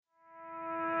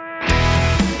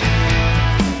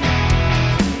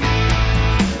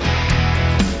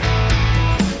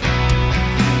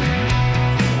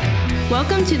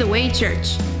Welcome to The Way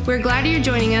Church. We're glad you're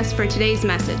joining us for today's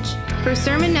message. For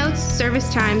sermon notes,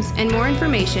 service times, and more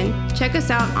information, check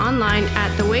us out online at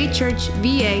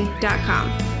thewaychurchva.com.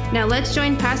 Now let's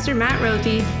join Pastor Matt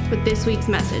Rothy with this week's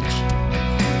message.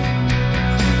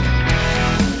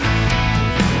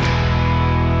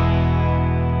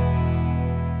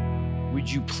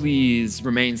 Would you please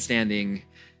remain standing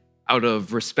out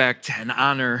of respect and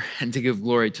honor and to give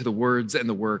glory to the words and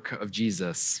the work of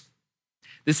Jesus?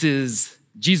 This is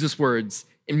Jesus' words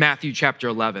in Matthew chapter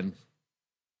 11.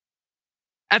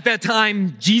 At that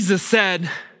time, Jesus said,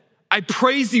 "I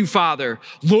praise you, Father,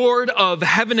 Lord of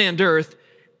heaven and earth,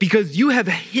 because you have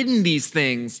hidden these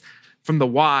things from the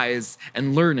wise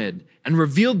and learned and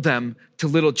revealed them to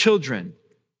little children.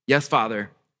 Yes, Father,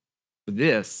 for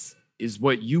this is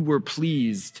what you were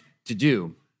pleased to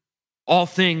do. All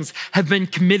things have been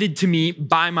committed to me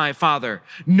by my Father.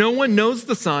 No one knows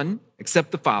the Son except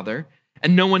the Father,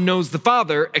 and no one knows the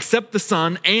Father except the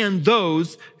Son and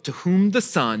those to whom the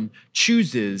Son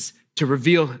chooses to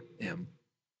reveal him.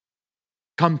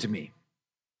 Come to me,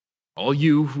 all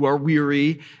you who are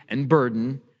weary and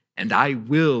burdened, and I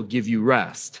will give you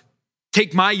rest.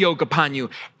 Take my yoke upon you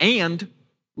and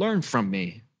learn from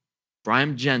me, for I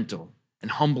am gentle and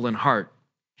humble in heart,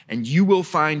 and you will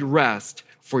find rest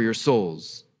for your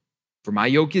souls. For my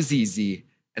yoke is easy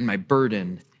and my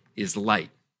burden is light."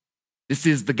 This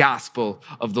is the gospel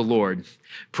of the Lord.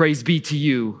 Praise be to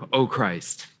you, O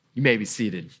Christ. You may be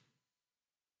seated.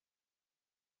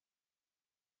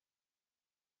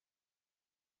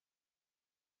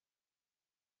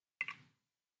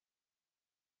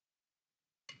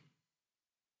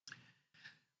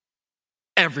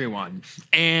 Everyone,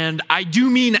 and I do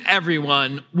mean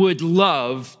everyone, would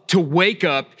love to wake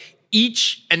up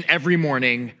each and every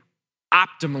morning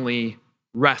optimally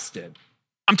rested.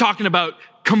 I'm talking about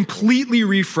completely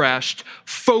refreshed,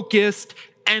 focused,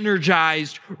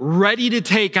 energized, ready to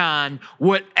take on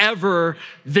whatever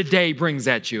the day brings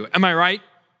at you. Am I right?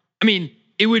 I mean,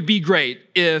 it would be great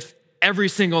if every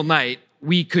single night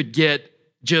we could get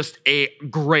just a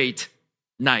great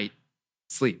night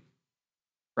sleep,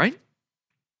 right?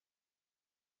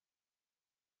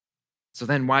 So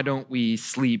then why don't we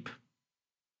sleep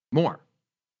more?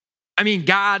 I mean,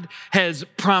 God has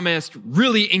promised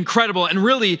really incredible and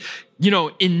really,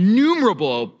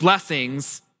 innumerable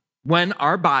blessings when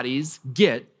our bodies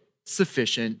get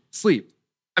sufficient sleep.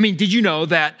 I mean, did you know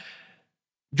that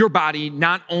your body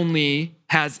not only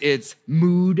has its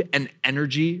mood and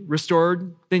energy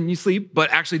restored when you sleep,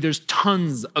 but actually there's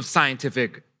tons of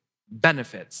scientific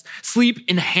benefits. Sleep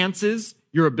enhances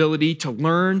your ability to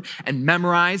learn and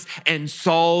memorize and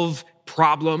solve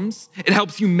problems. It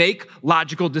helps you make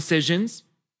logical decisions.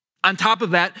 On top of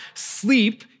that,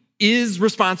 sleep is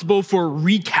responsible for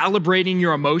recalibrating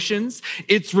your emotions.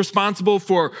 It's responsible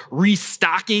for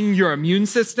restocking your immune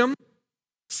system.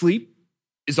 Sleep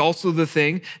is also the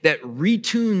thing that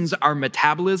retunes our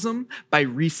metabolism by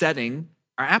resetting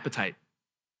our appetite.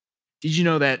 Did you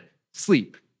know that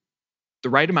sleep, the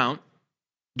right amount,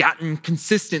 gotten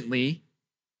consistently,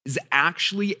 is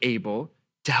actually able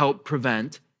to help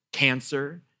prevent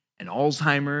cancer and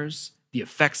Alzheimer's, the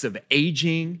effects of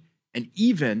aging, and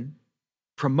even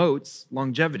promotes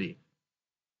longevity?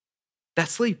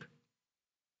 That's sleep.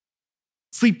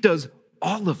 Sleep does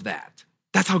all of that.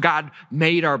 That's how God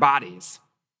made our bodies.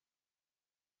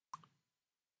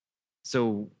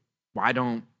 So why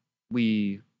don't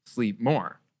we sleep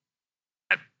more?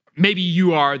 Maybe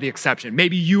you are the exception.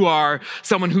 Maybe you are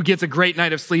someone who gets a great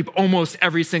night of sleep almost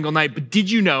every single night. But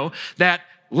did you know that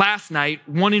last night,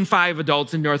 1 in 5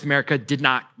 adults in North America did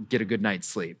not get a good night's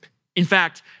sleep? In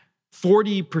fact,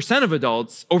 40% of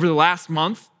adults over the last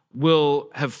month will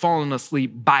have fallen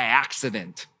asleep by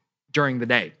accident during the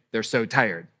day. They're so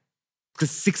tired.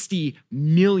 Because 60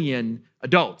 million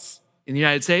adults in the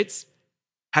United States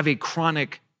have a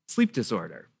chronic sleep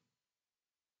disorder.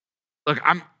 Look,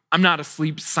 I'm not a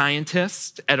sleep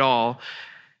scientist at all,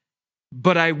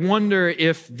 but I wonder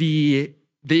if the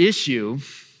issue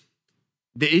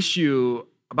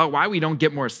about why we don't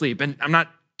get more sleep, and I'm not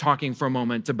talking for a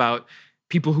moment about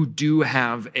people who do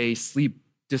have a sleep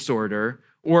disorder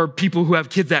or people who have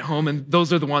kids at home and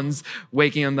those are the ones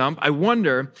waking them up. I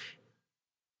wonder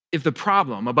if the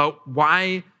problem about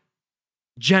why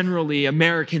generally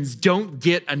Americans don't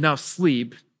get enough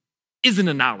sleep isn't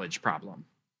a knowledge problem.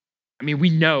 I mean, we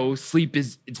know sleep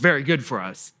it's very good for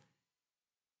us.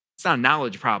 It's not a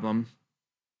knowledge problem,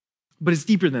 but it's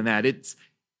deeper than that. It's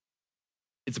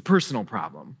a personal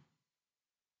problem.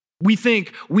 We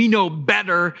think we know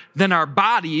better than our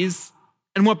bodies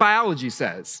and what biology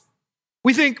says.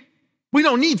 We think we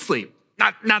don't need sleep.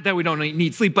 Not that we don't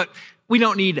need sleep, but we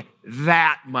don't need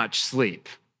that much sleep.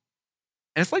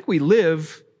 And it's like we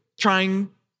live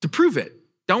trying to prove it,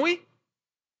 don't we?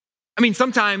 I mean,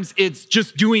 sometimes it's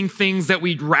just doing things that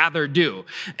we'd rather do.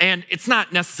 And it's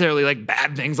not necessarily like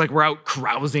bad things, like we're out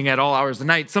carousing at all hours of the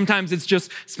night. Sometimes it's just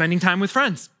spending time with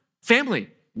friends, family,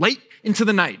 late into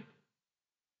the night.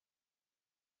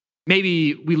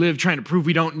 Maybe we live trying to prove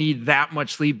we don't need that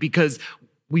much sleep because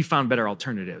we found better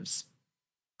alternatives.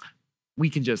 We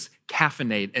can just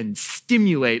caffeinate and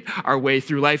stimulate our way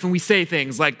through life. And we say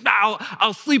things like,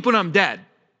 I'll sleep when I'm dead,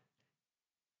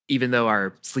 even though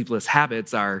our sleepless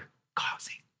habits are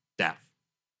causing death.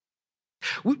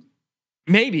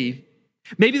 Maybe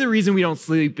the reason we don't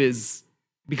sleep is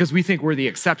because we think we're the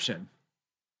exception.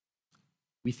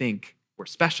 We think we're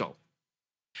special.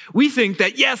 We think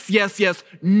that yes,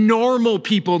 normal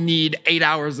people need 8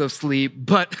 hours of sleep,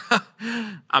 but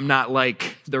I'm not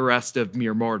like the rest of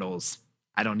mere mortals.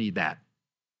 I don't need that.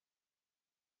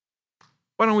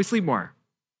 Why don't we sleep more?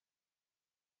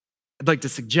 I'd like to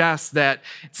suggest that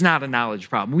it's not a knowledge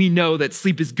problem. We know that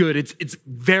sleep is good. It's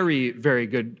very, very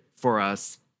good for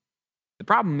us. The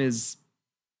problem is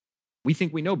we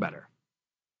think we know better.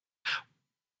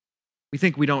 We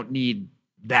think we don't need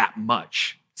that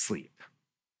much sleep.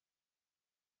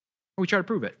 We try to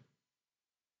prove it.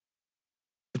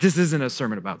 But this isn't a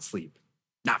sermon about sleep,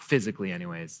 not physically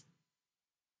anyways.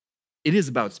 It is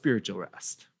about spiritual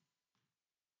rest.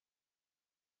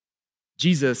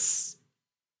 Jesus,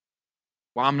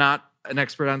 while I'm not an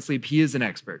expert on sleep, he is an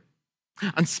expert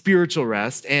on spiritual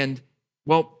rest. And,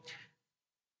 well,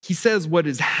 he says what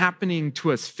is happening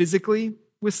to us physically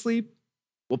with sleep,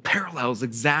 well, parallels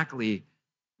exactly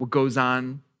what goes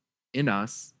on in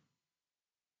us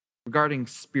regarding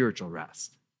spiritual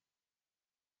rest.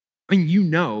 I mean, you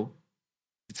know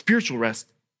that spiritual rest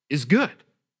is good.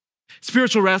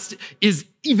 Spiritual rest is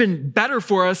even better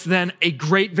for us than a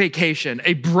great vacation,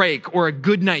 a break, or a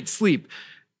good night's sleep.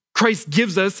 Christ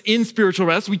gives us in spiritual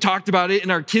rest. We talked about it in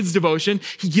our kids' devotion.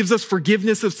 He gives us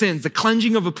forgiveness of sins, the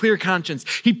cleansing of a clear conscience.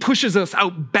 He pushes us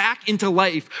out back into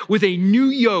life with a new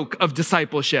yoke of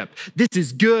discipleship. This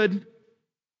is good.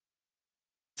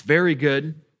 It's very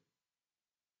good.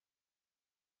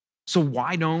 So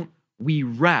why don't we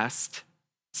rest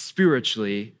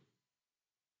spiritually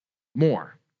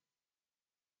more?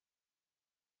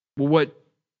 Well, what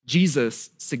Jesus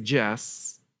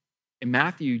suggests in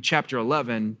Matthew chapter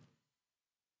 11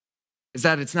 is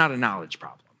that it's not a knowledge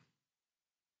problem.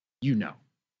 You know.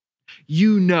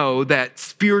 You know that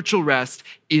spiritual rest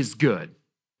is good.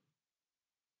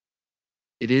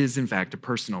 It is, in fact, a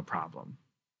personal problem.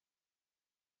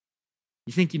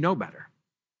 You think you know better.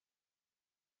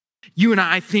 You and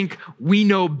I think we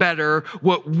know better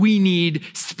what we need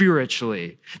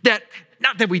spiritually. That,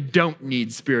 not that we don't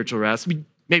need spiritual rest. We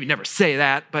maybe never say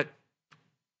that, but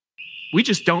we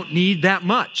just don't need that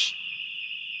much.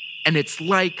 And it's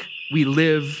like we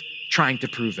live trying to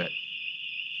prove it.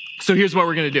 So here's what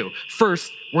we're going to do.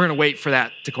 First, we're going to wait for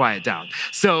that to quiet down.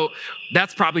 So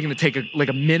that's probably going to take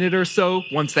a minute or so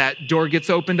once that door gets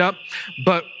opened up.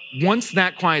 But once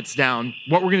that quiets down,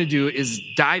 what we're going to do is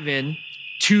dive in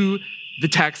to the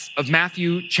text of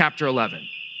Matthew chapter 11.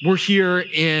 We're here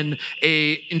in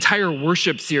an entire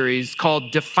worship series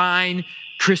called Define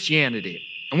Christianity.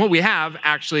 And what we have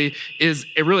actually is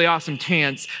a really awesome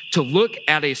chance to look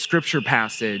at a scripture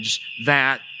passage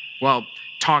that, well,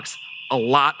 talks a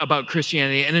lot about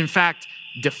Christianity and in fact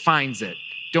defines it.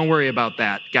 Don't worry about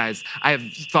that, guys. I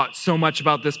have thought so much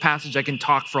about this passage. I can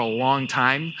talk for a long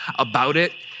time about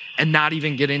it and not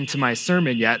even get into my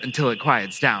sermon yet until it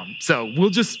quiets down. So we'll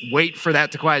just wait for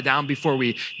that to quiet down before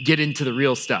we get into the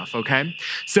real stuff, okay?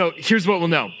 So here's what we'll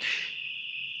know.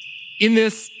 In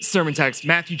this sermon text,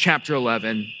 Matthew chapter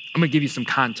 11, I'm gonna give you some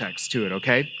context to it,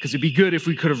 okay? Because it'd be good if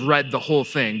we could have read the whole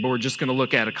thing, but we're just gonna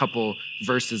look at a couple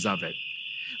verses of it.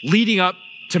 Leading up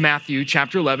to Matthew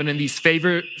chapter 11 and these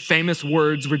famous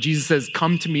words where Jesus says,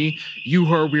 "Come to me, you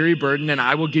who are weary burdened, and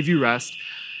I will give you rest."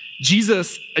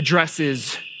 Jesus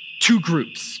addresses two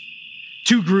groups.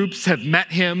 Two groups have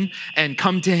met him and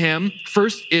come to him.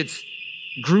 First, it's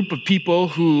a group of people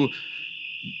who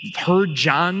heard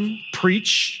John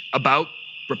preach about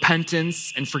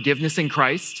repentance and forgiveness in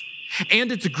Christ.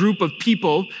 And it's a group of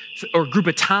people, or a group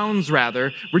of towns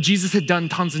rather, where Jesus had done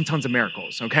tons and tons of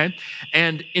miracles, okay?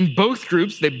 And in both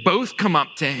groups, they both come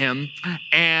up to him,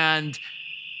 and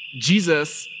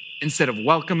Jesus, instead of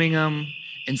welcoming them,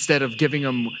 instead of giving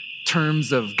them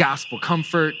terms of gospel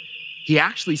comfort, he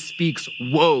actually speaks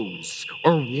woes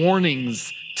or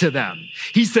warnings to them.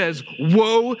 He says,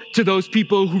 "Woe to those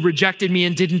people who rejected me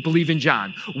and didn't believe in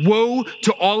John. Woe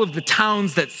to all of the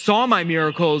towns that saw my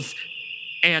miracles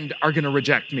and are going to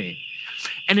reject me.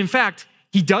 And in fact,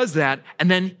 he does that, and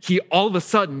then he all of a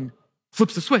sudden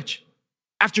flips a switch.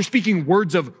 After speaking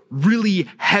words of really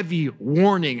heavy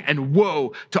warning and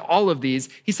woe to all of these,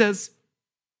 he says,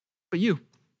 but you,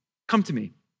 come to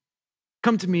me.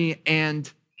 Come to me,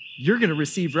 and you're going to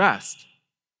receive rest.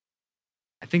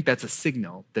 I think that's a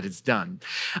signal that it's done.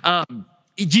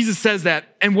 Jesus says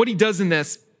that, and what he does in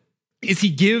this is he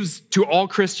gives to all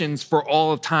Christians for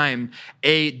all of time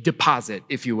a deposit,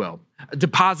 if you will, a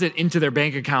deposit into their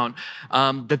bank account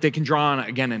that they can draw on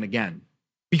again and again.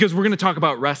 Because we're going to talk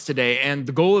about rest today, and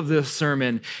the goal of this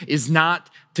sermon is not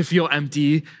to feel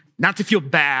empty, not to feel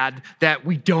bad that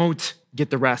we don't get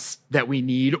the rest that we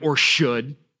need or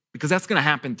should, because that's going to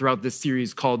happen throughout this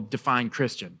series called Define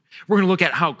Christian. We're going to look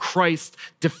at how Christ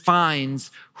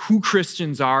defines who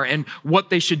Christians are and what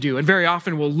they should do. And very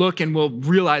often we'll look and we'll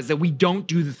realize that we don't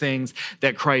do the things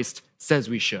that Christ says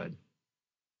we should.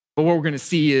 But what we're going to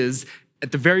see is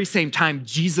at the very same time,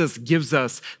 Jesus gives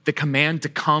us the command to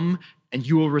come and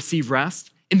you will receive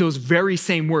rest. In those very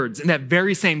same words, in that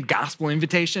very same gospel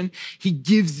invitation, he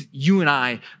gives you and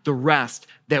I the rest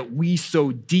that we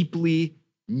so deeply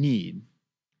need.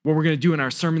 What we're going to do in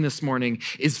our sermon this morning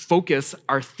is focus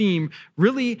our theme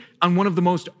really on one of the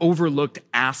most overlooked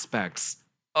aspects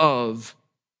of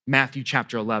Matthew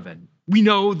chapter 11. We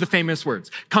know the famous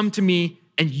words, come to me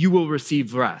and you will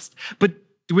receive rest. But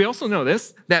do we also know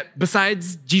this, that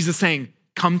besides Jesus saying,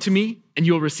 come to me and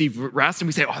you'll receive rest, and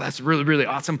we say, oh, that's really, really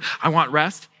awesome, I want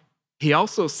rest. He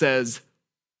also says,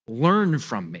 learn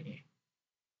from me.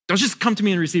 Don't just come to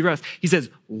me and receive rest. He says,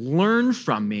 learn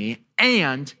from me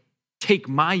and take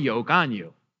my yoke on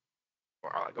you.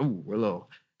 We're like, oh, we're a little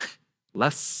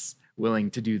less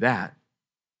willing to do that.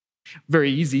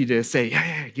 Very easy to say,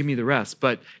 yeah, give me the rest.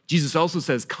 But Jesus also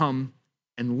says, come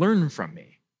and learn from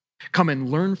me. Come and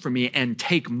learn from me and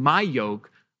take my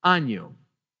yoke on you.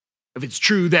 If it's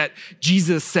true that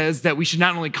Jesus says that we should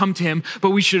not only come to him,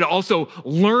 but we should also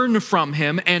learn from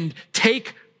him and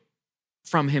take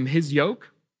from him his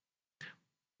yoke,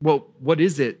 well, what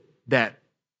is it that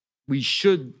we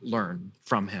should learn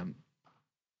from him?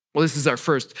 Well, this is our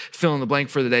first fill in the blank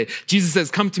for the day. Jesus says,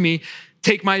 come to me,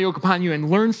 take my yoke upon you and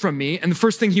learn from me. And the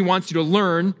first thing he wants you to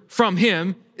learn from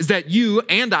him is that you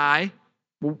and I,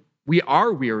 we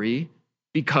are weary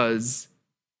because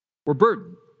we're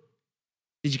burdened.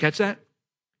 Did you catch that?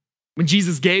 When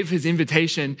Jesus gave his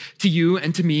invitation to you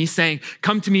and to me saying,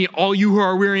 come to me, all you who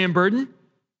are weary and burdened,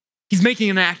 he's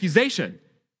making an accusation.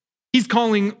 He's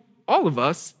calling all of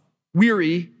us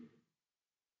weary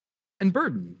and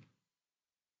burdened.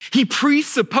 He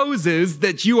presupposes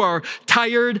that you are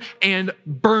tired and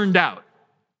burned out.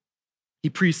 He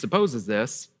presupposes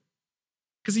this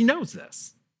because he knows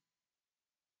this.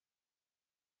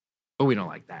 But we don't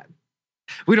like that.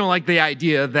 We don't like the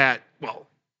idea that, well,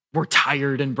 we're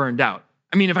tired and burned out.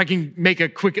 I mean, if I can make a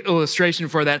quick illustration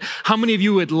for that, how many of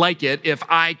you would like it if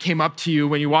I came up to you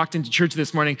when you walked into church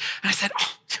this morning and I said,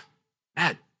 oh,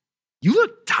 Matt, you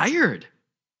look tired?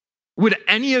 Would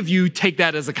any of you take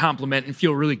that as a compliment and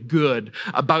feel really good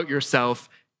about yourself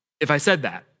if I said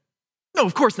that? No,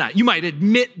 of course not. You might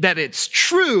admit that it's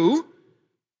true,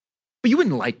 but you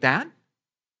wouldn't like that. And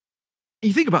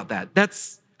you think about that.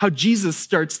 That's how Jesus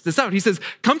starts this out. He says,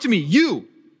 come to me, you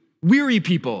weary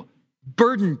people,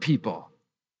 burdened people.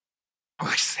 Oh,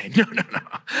 I say, no.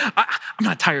 I'm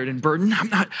not tired and burdened. I'm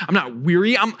not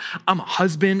weary. I'm a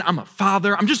husband. I'm a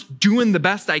father. I'm just doing the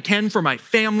best I can for my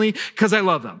family because I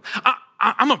love them.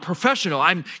 I'm a professional.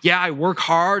 I work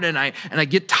hard and I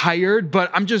get tired,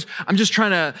 but I'm just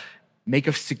trying to make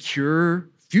a secure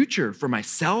future for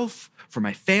myself, for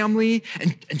my family,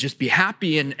 and just be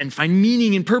happy and find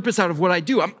meaning and purpose out of what I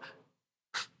do. I'm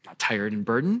not tired and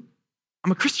burdened.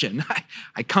 I'm a Christian.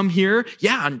 I come here,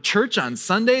 on church on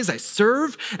Sundays, I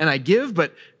serve and I give,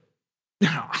 but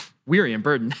weary and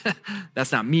burdened.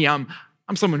 That's not me. I'm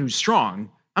someone who's strong.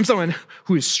 I'm someone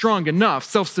who is strong enough,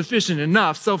 self-sufficient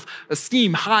enough,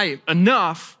 self-esteem high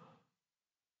enough.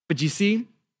 But you see,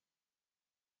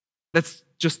 that's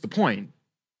just the point.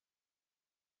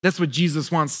 That's what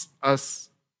Jesus wants us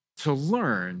to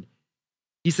learn.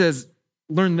 He says,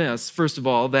 learn this, first of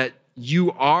all, that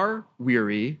you are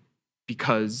weary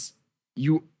because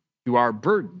you are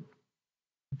burdened.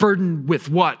 Burdened with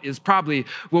what is probably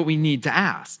what we need to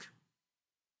ask.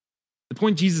 The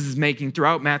point Jesus is making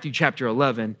throughout Matthew chapter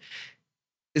 11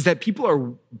 is that people are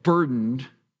burdened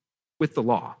with the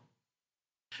law.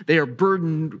 They are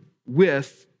burdened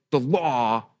with the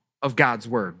law of God's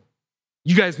word.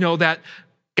 You guys know that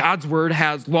God's word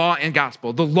has law and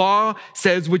gospel. The law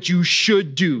says what you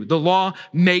should do. The law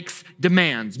makes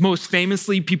demands. Most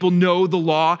famously, people know the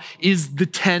law is the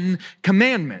 10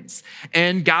 Commandments.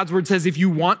 And God's word says if you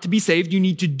want to be saved, you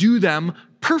need to do them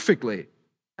perfectly.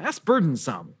 That's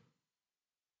burdensome.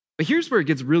 But here's where it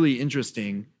gets really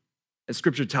interesting. As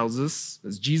Scripture tells us,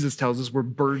 as Jesus tells us, we're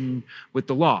burdened with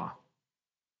the law.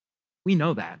 We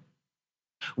know that.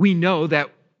 We know that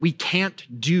we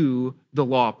can't do the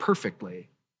law perfectly.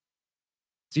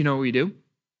 So you know what we do?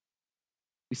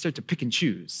 We start to pick and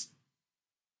choose.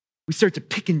 We start to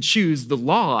pick and choose the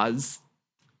laws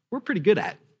we're pretty good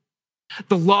at.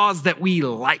 The laws that we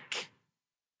like.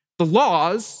 The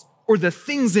laws or the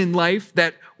things in life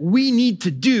that we need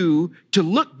to do to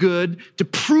look good, to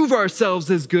prove ourselves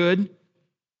as good,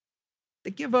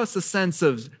 that give us a sense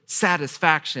of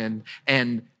satisfaction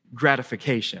and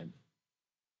gratification.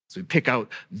 So we pick out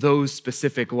those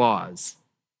specific laws.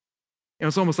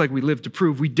 It's almost like we live to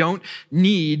prove we don't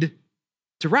need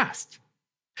to rest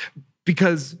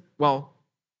because, well,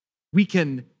 we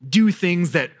can do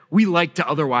things that we like to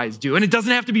otherwise do. And it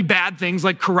doesn't have to be bad things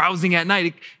like carousing at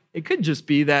night. It could just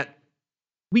be that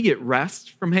we get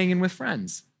rest from hanging with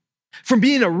friends, from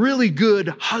being a really good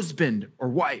husband or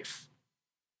wife.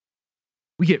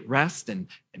 We get rest and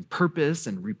purpose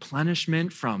and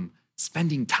replenishment from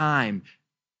spending time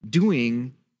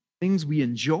doing things we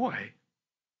enjoy.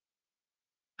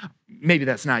 Maybe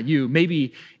that's not you.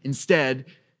 Maybe instead,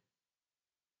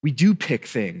 we do pick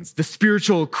things, the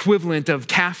spiritual equivalent of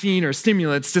caffeine or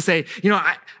stimulants, to say,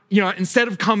 instead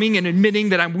of coming and admitting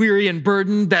that I'm weary and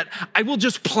burdened, that I will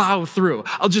just plow through.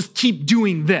 I'll just keep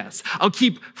doing this. I'll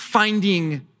keep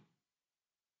finding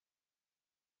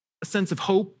a sense of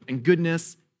hope and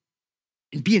goodness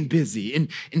in being busy,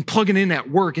 in plugging in at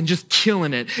work and just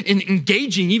killing it, in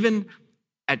engaging even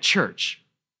at church.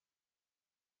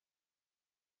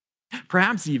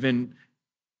 Perhaps even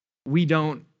we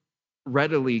don't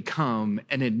readily come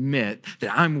and admit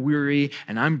that I'm weary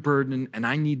and I'm burdened and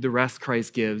I need the rest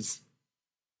Christ gives.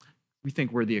 We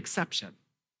think we're the exception.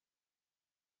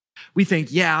 We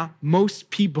think, most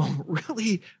people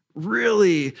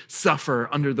really suffer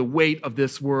under the weight of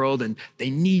this world and they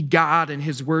need God and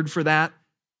his word for that.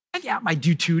 And I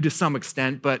do too to some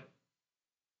extent, but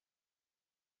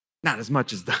not as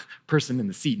much as the person in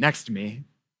the seat next to me.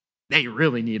 They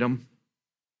really need them.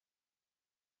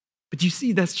 But you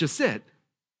see, that's just it.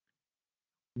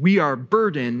 We are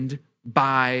burdened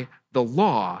by the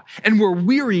law, and we're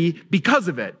weary because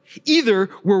of it. Either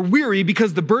we're weary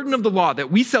because the burden of the law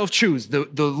that we self-choose, the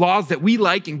laws that we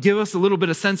like and give us a little bit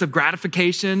of sense of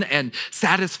gratification and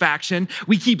satisfaction,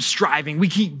 we keep striving, we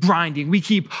keep grinding, we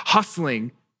keep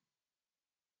hustling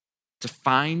to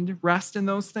find rest in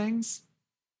those things.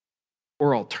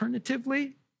 Or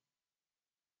alternatively,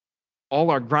 all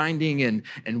our grinding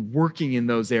and working in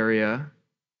those areas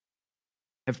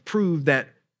have proved that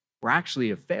we're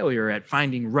actually a failure at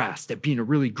finding rest, at being a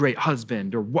really great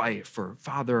husband or wife or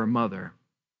father or mother.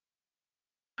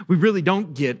 We really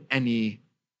don't get any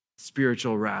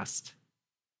spiritual rest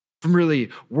from really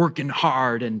working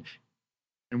hard and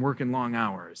working long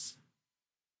hours.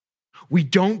 We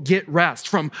don't get rest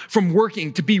from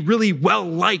working to be really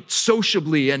well-liked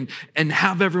sociably and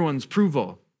have everyone's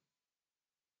approval.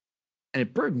 And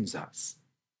it burdens us.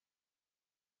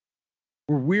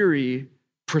 We're weary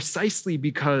precisely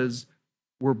because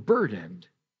we're burdened.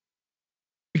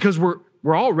 Because we're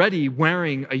already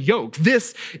wearing a yoke.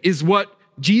 This is what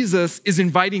Jesus is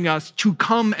inviting us to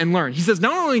come and learn. He says,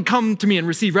 not only come to me and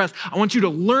receive rest, I want you to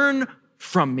learn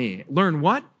from me. Learn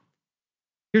what?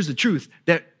 Here's the truth,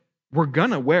 that we're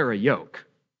gonna wear a yoke.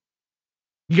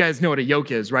 You guys know what a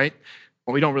yoke is, right?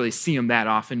 Well, we don't really see them that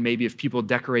often. Maybe if people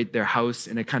decorate their house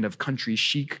in a kind of country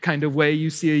chic kind of way,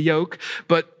 you see a yoke.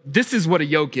 But this is what a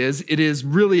yoke is. It is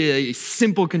really a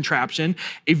simple contraption,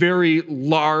 a very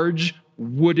large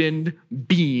wooden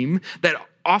beam that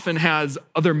often has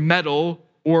other metal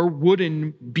or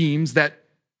wooden beams that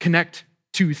connect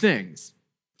two things.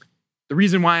 The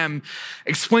reason why I'm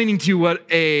explaining to you what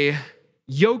a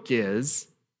yoke is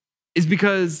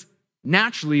because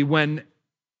naturally when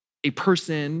a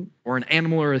person or an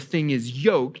animal or a thing is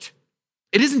yoked,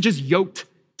 it isn't just yoked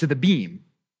to the beam.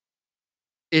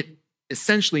 It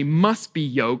essentially must be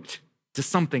yoked to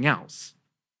something else.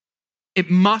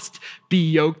 It must be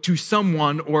yoked to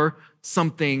someone or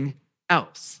something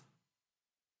else.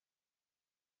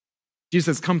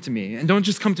 Jesus says, come to me, and don't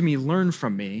just come to me, learn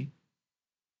from me.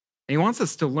 And he wants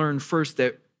us to learn first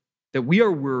that we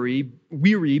are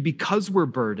weary because we're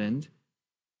burdened,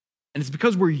 and it's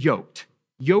because we're yoked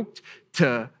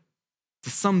to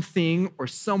something or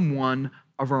someone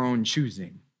of our own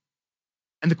choosing.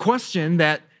 And the question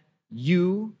that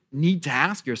you need to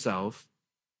ask yourself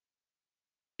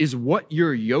is what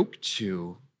you're yoked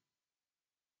to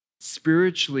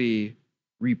spiritually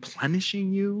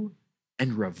replenishing you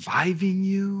and reviving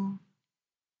you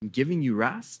and giving you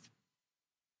rest?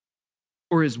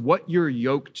 Or is what you're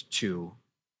yoked to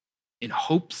in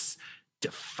hopes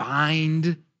to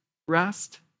find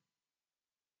rest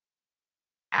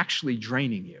actually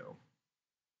draining you?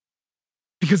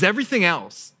 Because everything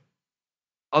else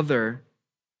other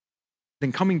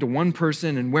than coming to one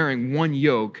person and wearing one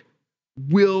yoke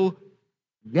will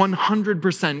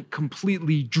 100%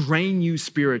 completely drain you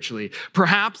spiritually,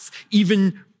 perhaps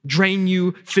even drain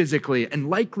you physically, and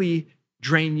likely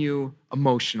drain you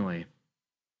emotionally.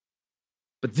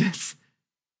 But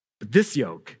this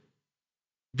yoke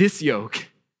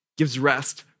gives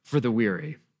rest for the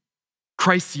weary.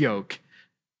 Christ's yoke.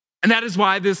 And that is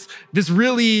why this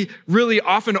really, really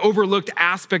often overlooked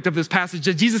aspect of this passage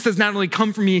that Jesus says, not only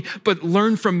come from me, but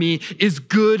learn from me, is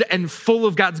good and full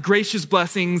of God's gracious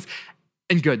blessings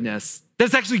and goodness.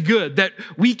 That's actually good, that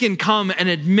we can come and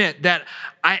admit that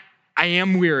I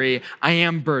am weary, I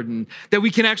am burdened, that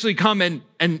we can actually come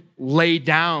and lay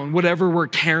down whatever we're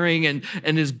carrying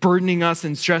and is burdening us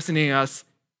and stressing us,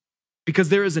 because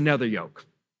there is another yoke.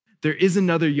 There is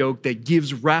another yoke that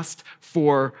gives rest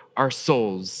for our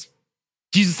souls.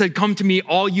 Jesus said, come to me,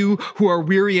 all you who are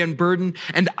weary and burdened,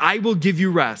 and I will give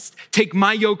you rest. Take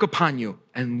my yoke upon you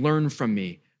and learn from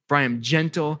me, for I am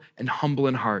gentle and humble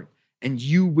in heart, and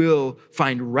you will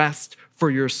find rest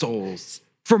for your souls.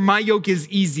 For my yoke is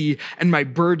easy and my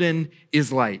burden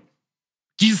is light.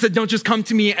 Jesus said, don't just come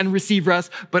to me and receive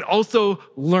rest, but also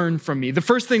learn from me. The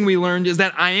first thing we learned is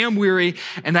that I am weary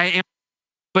and I am.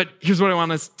 But here's what I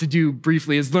want us to do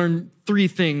briefly is learn 3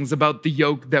 things about the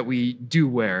yoke that we do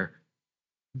wear.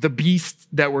 The beast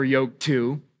that we're yoked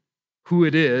to, who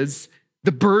it is,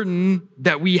 the burden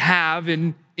that we have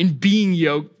in being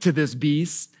yoked to this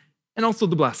beast, and also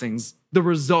the blessings, the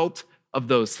result of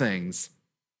those things.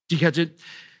 Do you catch it?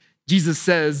 Jesus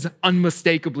says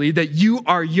unmistakably that you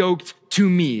are yoked to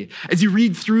me. As you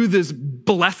read through this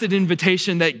blessed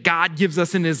invitation that God gives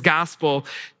us in his gospel,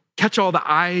 catch all the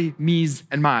I, me's,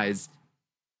 and my's.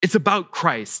 It's about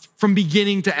Christ from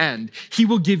beginning to end. He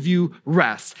will give you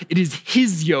rest. It is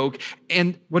his yoke.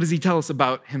 And what does he tell us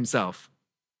about himself?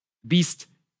 Beast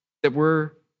that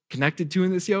we're connected to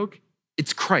in this yoke?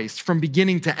 It's Christ from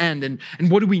beginning to end. And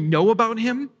what do we know about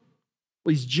him?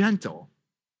 Well, he's gentle.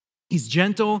 He's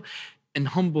gentle and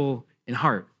humble in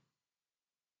heart.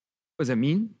 What does that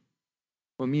mean?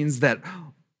 Well, it means that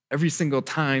every single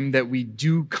time that we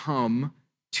do come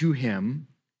to him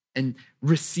and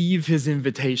receive his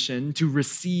invitation, to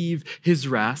receive his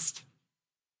rest,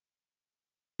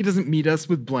 he doesn't meet us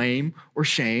with blame or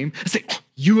shame. Say, oh,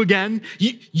 you again?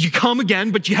 You come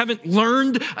again, but you haven't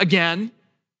learned again.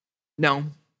 No.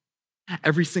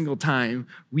 Every single time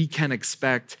we can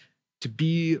expect to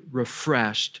be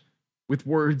refreshed with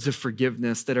words of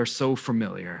forgiveness that are so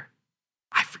familiar.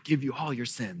 I forgive you all your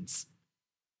sins.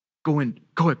 Go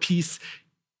at peace.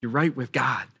 You're right with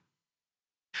God.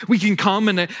 We can come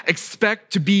and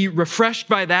expect to be refreshed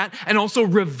by that and also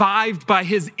revived by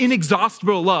his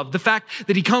inexhaustible love. The fact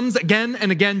that he comes again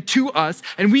and again to us,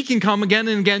 and we can come again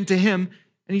and again to him,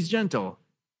 and he's gentle.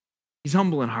 He's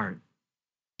humble in heart.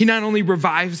 He not only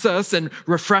revives us and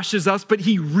refreshes us, but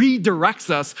he redirects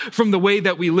us from the way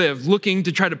that we live, looking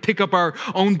to try to pick up our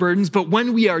own burdens. But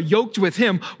when we are yoked with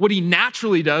him, what he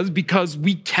naturally does, because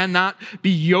we cannot be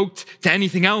yoked to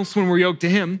anything else when we're yoked to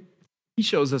him, he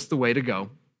shows us the way to go,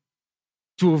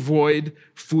 to avoid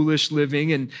foolish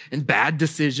living and bad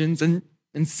decisions and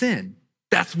sin.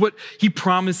 That's what he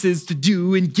promises to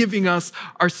do in giving us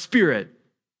our spirit.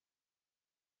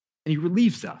 And he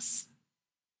relieves us.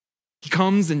 He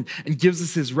comes and gives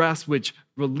us his rest, which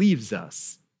relieves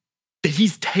us. That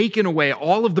he's taken away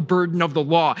all of the burden of the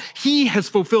law. He has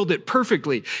fulfilled it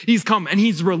perfectly. He's come and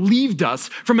he's relieved us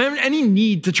from any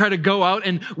need to try to go out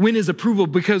and win his approval,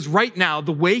 because right now,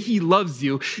 the way he loves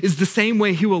you is the same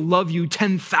way he will love you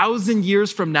 10,000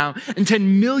 years from now and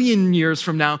 10 million years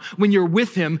from now when you're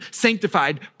with him,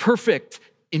 sanctified, perfect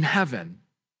in heaven.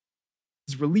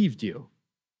 He's relieved you.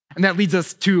 And that leads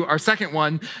us to our second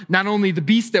one. Not only the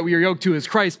beast that we are yoked to is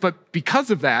Christ, but because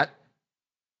of that,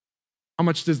 how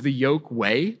much does the yoke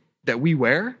weigh that we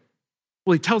wear?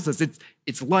 Well, he tells us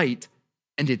it's light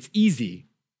and it's easy.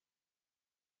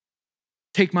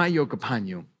 Take my yoke upon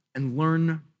you and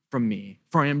learn from me,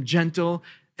 for I am gentle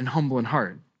and humble in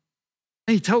heart.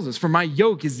 And he tells us, for my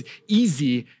yoke is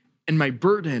easy and my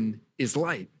burden is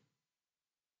light.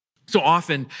 So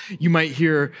often you might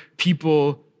hear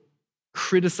people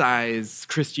criticize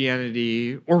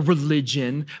Christianity or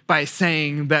religion by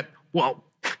saying that, well,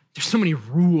 there's so many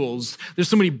rules, there's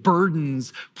so many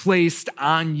burdens placed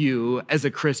on you as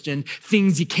a Christian,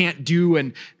 things you can't do,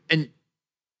 and on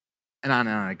and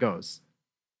on it goes.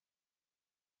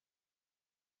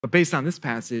 But based on this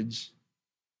passage,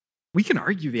 we can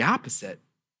argue the opposite.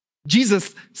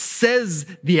 Jesus says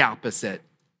the opposite.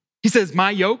 He says,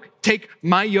 take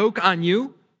my yoke on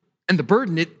you, and the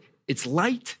burden, it's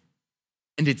light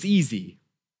and it's easy.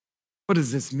 What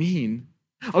does this mean?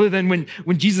 Other than when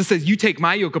Jesus says, you take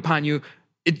my yoke upon you,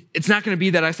 it's not going to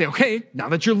be that I say, okay, now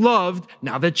that you're loved,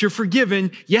 now that you're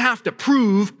forgiven, you have to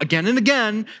prove again and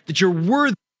again that you're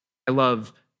worthy of my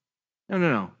love.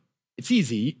 No. It's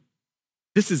easy.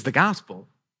 This is the gospel.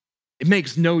 It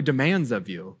makes no demands of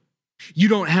you. You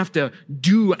don't have to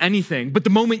do anything. But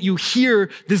the moment you hear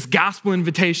this gospel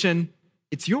invitation,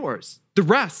 it's yours. The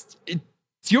rest,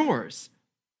 it's yours.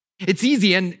 It's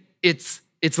easy and it's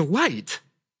light.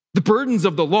 The burdens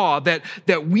of the law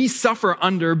that we suffer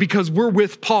under because we're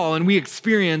with Paul and we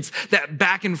experience that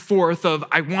back and forth of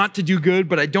I want to do good,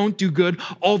 but I don't do good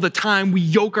all the time. We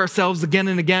yoke ourselves again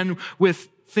and again with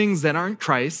things that aren't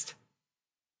Christ.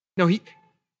 No, he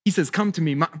says, come to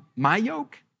me, my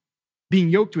yoke, being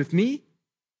yoked with me.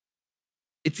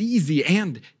 It's easy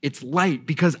and it's light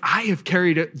because I have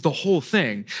carried the whole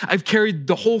thing. I've carried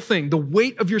the whole thing, the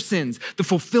weight of your sins, the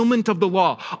fulfillment of the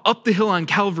law up the hill on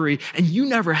Calvary, and you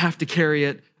never have to carry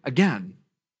it again.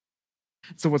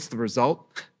 So what's the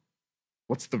result?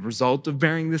 What's the result of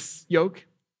bearing this yoke?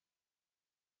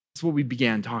 It's what we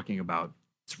began talking about.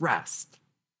 It's rest.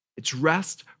 It's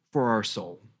rest for our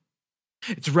soul.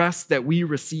 It's rest that we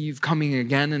receive coming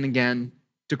again and again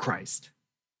to Christ.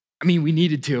 I mean, we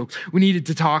needed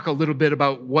to talk a little bit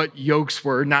about what yokes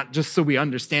were, not just so we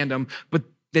understand them, but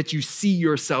that you see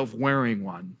yourself wearing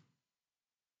one.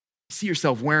 You see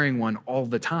yourself wearing one all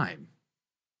the time.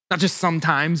 Not just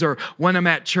sometimes or when I'm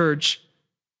at church,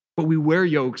 but we wear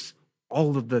yokes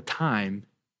all of the time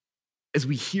as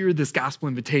we hear this gospel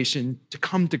invitation to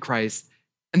come to Christ.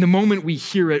 And the moment we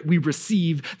hear it, we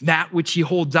receive that which he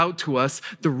holds out to us,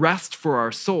 the rest for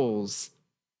our souls.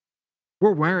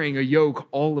 We're wearing a yoke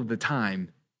all of the time,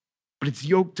 but it's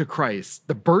yoked to Christ.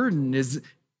 The burden it's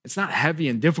not heavy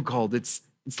and difficult. It's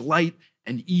light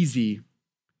and easy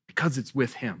because it's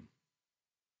with him.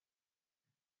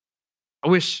 I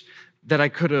wish that I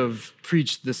could have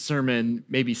preached this sermon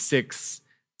maybe 6-7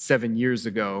 years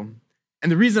ago.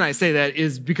 And the reason I say that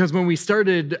is because when we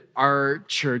started our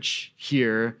church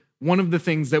here, one of the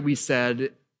things that we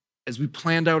said as we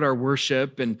planned out our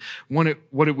worship and what it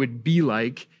would be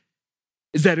like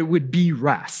is that it would be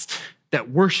rest, that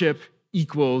worship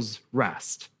equals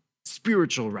rest,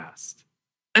 spiritual rest.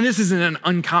 And this isn't an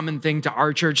uncommon thing to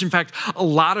our church. In fact, a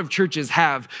lot of churches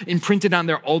have imprinted on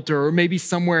their altar or maybe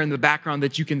somewhere in the background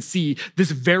that you can see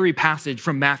this very passage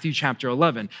from Matthew chapter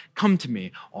 11. Come to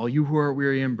me, all you who are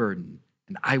weary and burdened,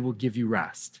 and I will give you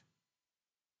rest.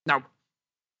 Now,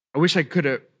 I wish I could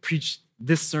have preached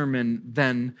this sermon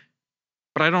then,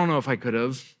 but I don't know if I could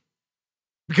have.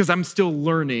 Because I'm still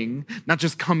learning, not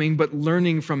just coming, but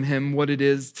learning from him what it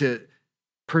is to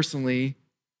personally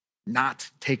not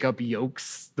take up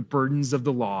yokes, the burdens of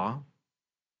the law.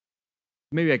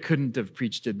 Maybe I couldn't have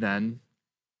preached it then.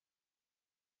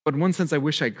 But in one sense, I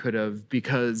wish I could have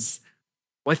because,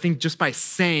 I think just by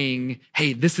saying,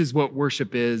 hey, this is what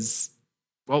worship is,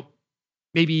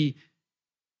 maybe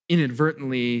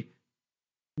inadvertently,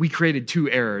 we created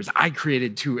 2 errors. I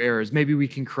created 2 errors. Maybe we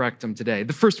can correct them today.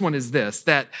 The first one is this,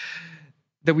 that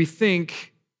we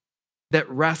think that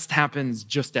rest happens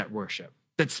just at worship,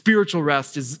 that spiritual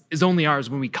rest is only ours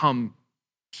when we come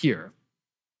here.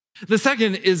 The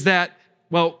second is that,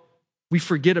 we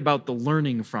forget about the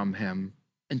learning from him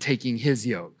and taking his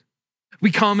yoke.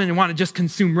 We come and want to just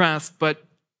consume rest, but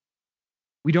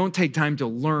we don't take time to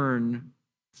learn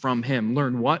from him.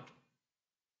 Learn what?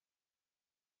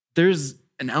 There's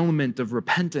an element of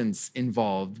repentance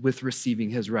involved with receiving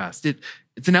his rest.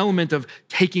 It's an element of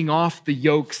taking off the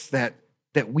yokes that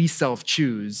we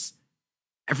self-choose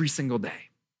every single day.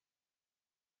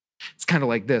 It's kind of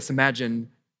like this. Imagine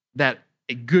that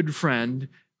a good friend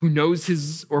who knows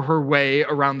his or her way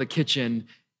around the kitchen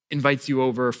invites you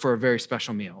over for a very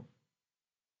special meal.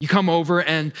 You come over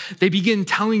and they begin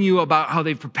telling you about how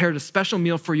they've prepared a special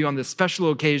meal for you on this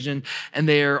special occasion, and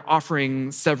they're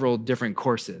offering several different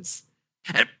courses.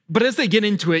 But as they get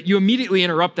into it, you immediately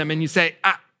interrupt them and you say,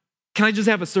 can I just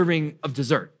have a serving of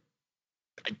dessert?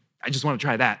 I just want to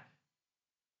try that.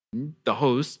 The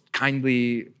host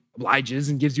kindly obliges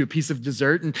and gives you a piece of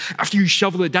dessert. And after you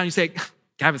shovel it down, you say, can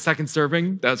I have a second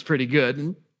serving? That's pretty good.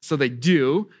 And so they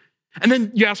do. And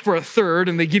then you ask for a third,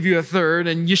 and they give you a third,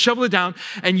 and you shovel it down,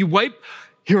 and you wipe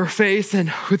your face,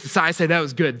 and with a sigh say, that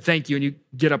was good, thank you, and you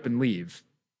get up and leave.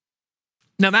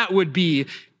 Now that would be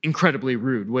incredibly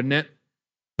rude, wouldn't it?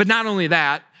 But not only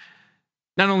that,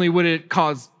 not only would it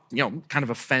cause, kind of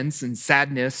offense and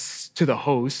sadness to the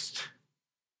host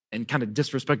and kind of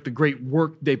disrespect the great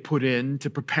work they put in to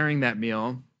preparing that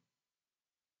meal,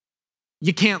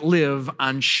 you can't live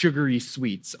on sugary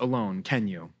sweets alone, can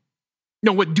you?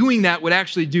 No, what doing that would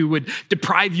actually do would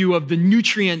deprive you of the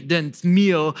nutrient-dense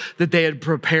meal that they had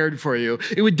prepared for you.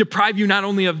 It would deprive you not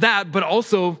only of that, but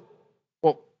also,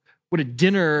 what a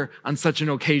dinner on such an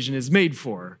occasion is made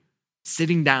for.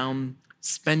 Sitting down,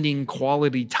 spending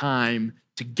quality time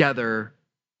together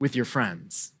with your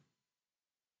friends.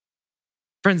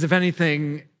 Friends, if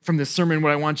anything from this sermon,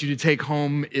 what I want you to take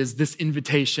home is this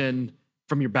invitation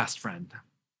from your best friend,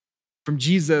 from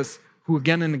Jesus, who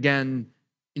again and again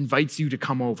invites you to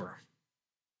come over.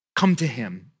 Come to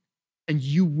him, and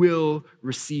you will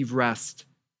receive rest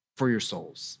for your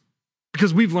souls.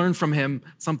 Because we've learned from him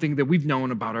something that we've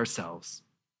known about ourselves.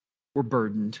 We're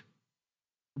burdened.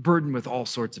 We're burdened with all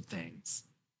sorts of things.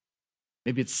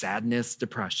 Maybe it's sadness,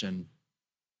 depression.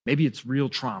 Maybe it's real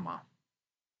trauma.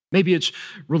 Maybe it's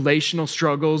relational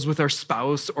struggles with our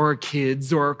spouse or our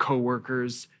kids or our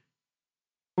coworkers.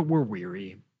 But we're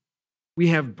weary. We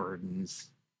have burdens.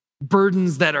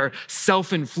 Burdens that are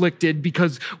self-inflicted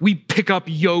because we pick up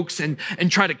yokes and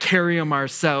try to carry them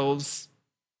ourselves.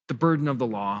 The burden of the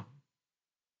law.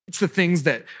 It's the things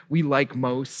that we like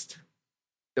most,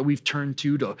 that we've turned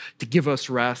to give us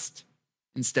rest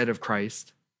instead of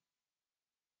Christ.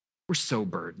 We're so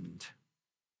burdened.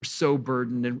 We're so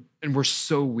burdened and we're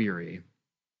so weary.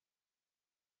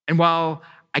 And while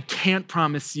I can't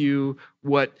promise you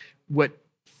what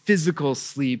physical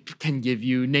sleep can give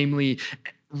you, namely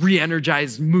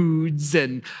re-energized moods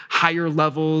and higher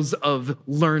levels of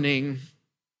learning,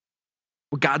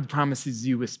 what God promises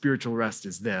you with spiritual rest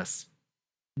is this: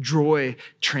 joy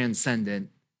transcendent,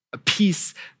 a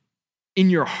peace in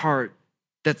your heart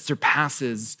that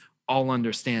surpasses all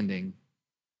understanding.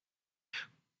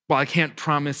 While I can't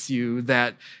promise you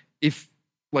that if,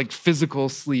 like physical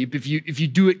sleep, if you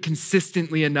do it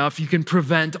consistently enough, you can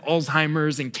prevent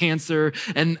Alzheimer's and cancer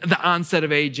and the onset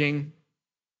of aging,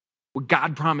 what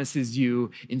God promises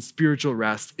you in spiritual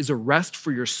rest is a rest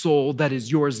for your soul that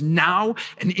is yours now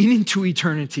and into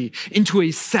eternity, into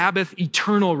a Sabbath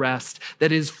eternal rest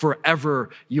that is forever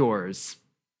yours.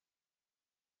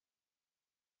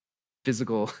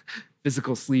 Physical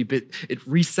sleep, it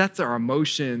resets our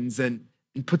emotions and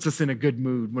puts us in a good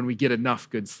mood when we get enough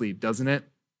good sleep, doesn't it?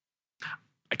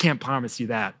 I can't promise you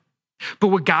that. But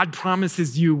what God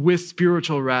promises you with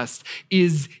spiritual rest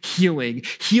is healing.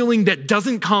 Healing that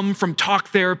doesn't come from talk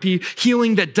therapy,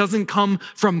 healing that doesn't come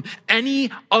from any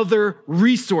other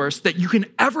resource that you can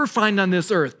ever find on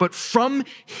this earth, but from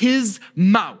his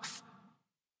mouth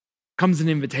comes an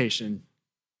invitation.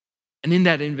 And in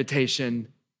that invitation,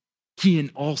 he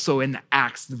also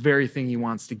enacts the very thing he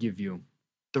wants to give you,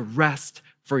 the rest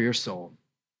for your soul.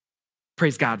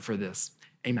 Praise God for this.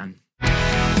 Amen.